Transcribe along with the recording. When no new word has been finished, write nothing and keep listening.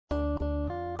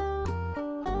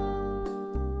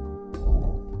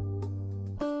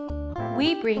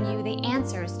we bring you the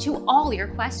answers to all your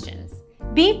questions.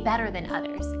 Be better than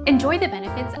others. Enjoy the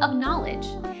benefits of knowledge.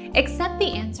 Accept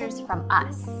the answers from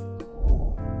us.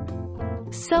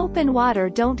 Soap and water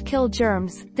don't kill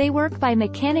germs, they work by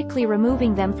mechanically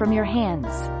removing them from your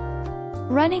hands.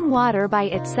 Running water by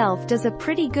itself does a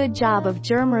pretty good job of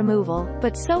germ removal,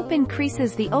 but soap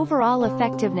increases the overall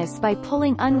effectiveness by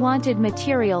pulling unwanted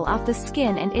material off the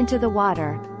skin and into the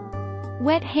water.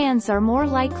 Wet hands are more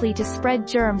likely to spread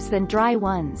germs than dry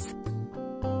ones.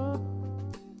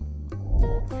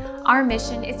 Our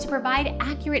mission is to provide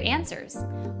accurate answers.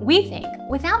 We think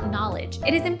without knowledge,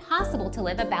 it is impossible to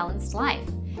live a balanced life.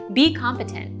 Be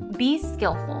competent, be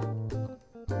skillful.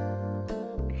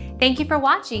 Thank you for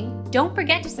watching. Don't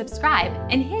forget to subscribe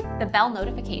and hit the bell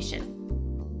notification.